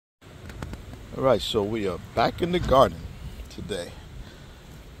Alright, so we are back in the garden today.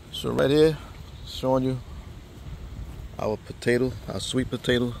 So right here, showing you our sweet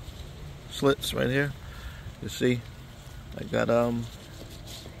potato slits right here. You see, I got look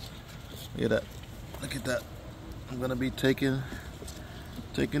at that. I'm gonna be taking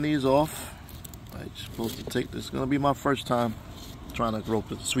these off. I'm supposed to take this. It's gonna be my first time trying to grow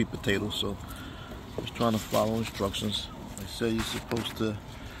sweet potatoes, so I'm just trying to follow instructions. They say you're supposed to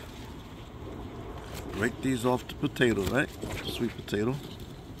break these off the potato, right? The sweet potato.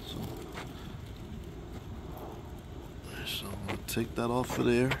 So I'm gonna take that off of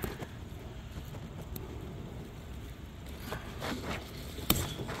there.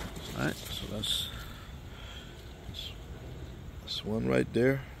 Alright, so that's one right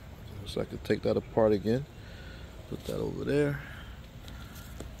there. So I can take that apart again. Put that over there.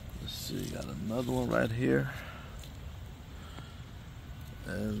 Let's see, got another one right here.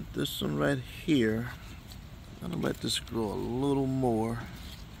 And this one right here, I'm gonna let this grow a little more.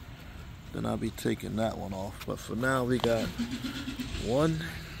 Then I'll be taking that one off. But for now, we got one.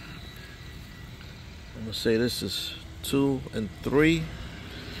 I'm gonna say this is 2 and 3.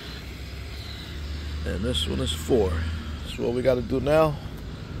 And this one is 4. So what we gotta do now,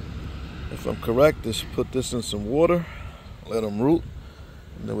 if I'm correct, is put this in some water, let them root,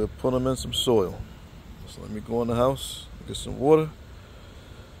 and then we'll put them in some soil. So let me go in the house, get some water.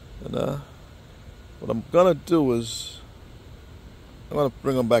 And what I'm gonna do is, I'm gonna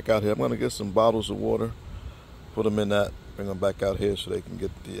bring them back out here. I'm gonna get some bottles of water, put them in that, bring them back out here so they can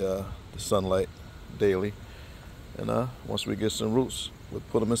get the sunlight daily. And once we get some roots, we'll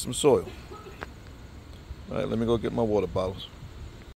put them in some soil. All right, let me go get my water bottles.